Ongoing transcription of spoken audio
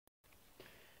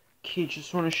Okay,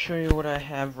 just want to show you what I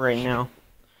have right now.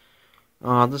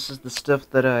 This is the stuff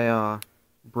that I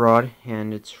brought,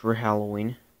 and it's for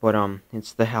Halloween. But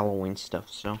it's the Halloween stuff.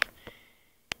 So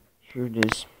here it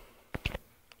is.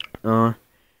 Now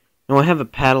I have a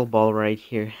paddle ball right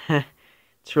here.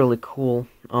 It's really cool.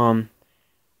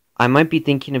 I might be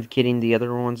thinking of getting the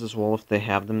other ones as well if they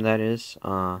have them. That is,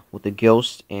 with a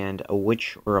ghost and a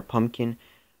witch or a pumpkin.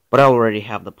 But I already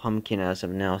have the pumpkin as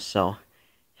of now, so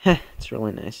it's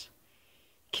really nice.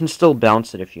 Can still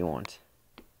bounce it if you want.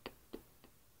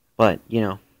 But,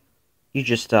 you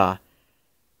just, kind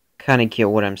of get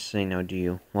what I'm saying now, do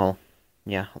you? Well,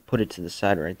 yeah, I'll put it to the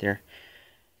side right there.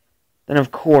 Then,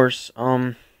 of course,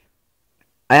 I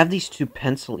have these two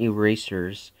pencil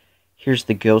erasers. Here's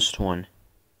the ghost one.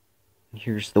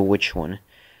 Here's the witch one.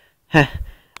 I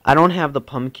don't have the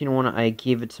pumpkin one. I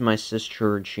gave it to my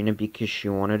sister Regina because she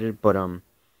wanted it, but,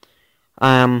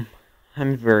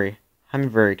 I'm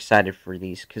very excited for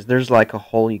these, because there's like a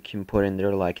hole you can put in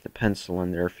there, like the pencil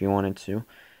in there if you wanted to.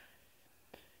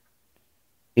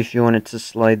 If you wanted to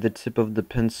slide the tip of the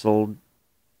pencil,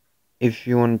 if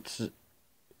you wanted to,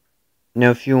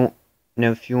 if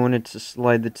you wanted to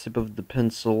slide the tip of the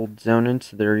pencil down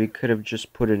into there, you could have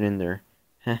just put it in there.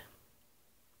 I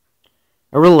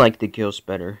really like the ghost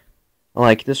better. I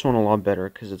like this one a lot better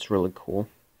because it's really cool.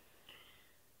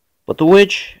 But the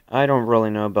witch, I don't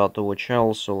really know about the witch. I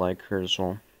also like her as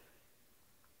well.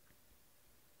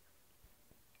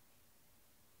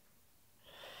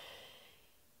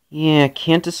 Yeah,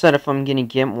 can't decide if I'm gonna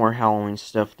get more Halloween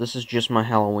stuff. This is just my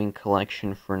Halloween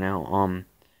collection for now.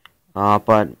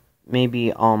 But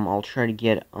maybe I'll try to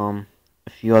get a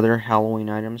few other Halloween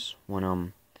items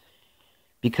when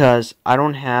because I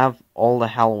don't have all the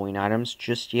Halloween items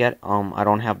just yet. I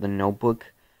don't have the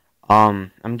notebook.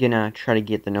 I'm gonna try to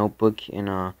get the notebook, and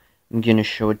I'm gonna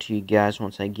show it to you guys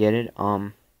once I get it.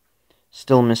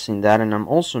 Still missing that, and I'm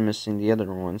also missing the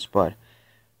other ones, but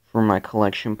for my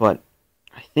collection. But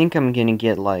I think I'm gonna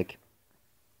get like,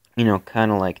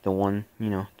 kind of like the ones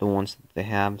that they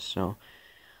have. So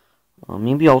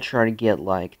maybe I'll try to get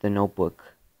like the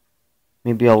notebook.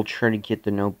 Maybe I'll try to get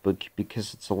the notebook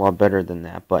because it's a lot better than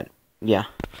that. But yeah,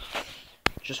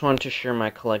 just wanted to share my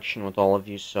collection with all of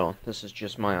you. So this is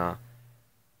just my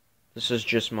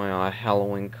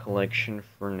Halloween collection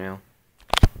for now.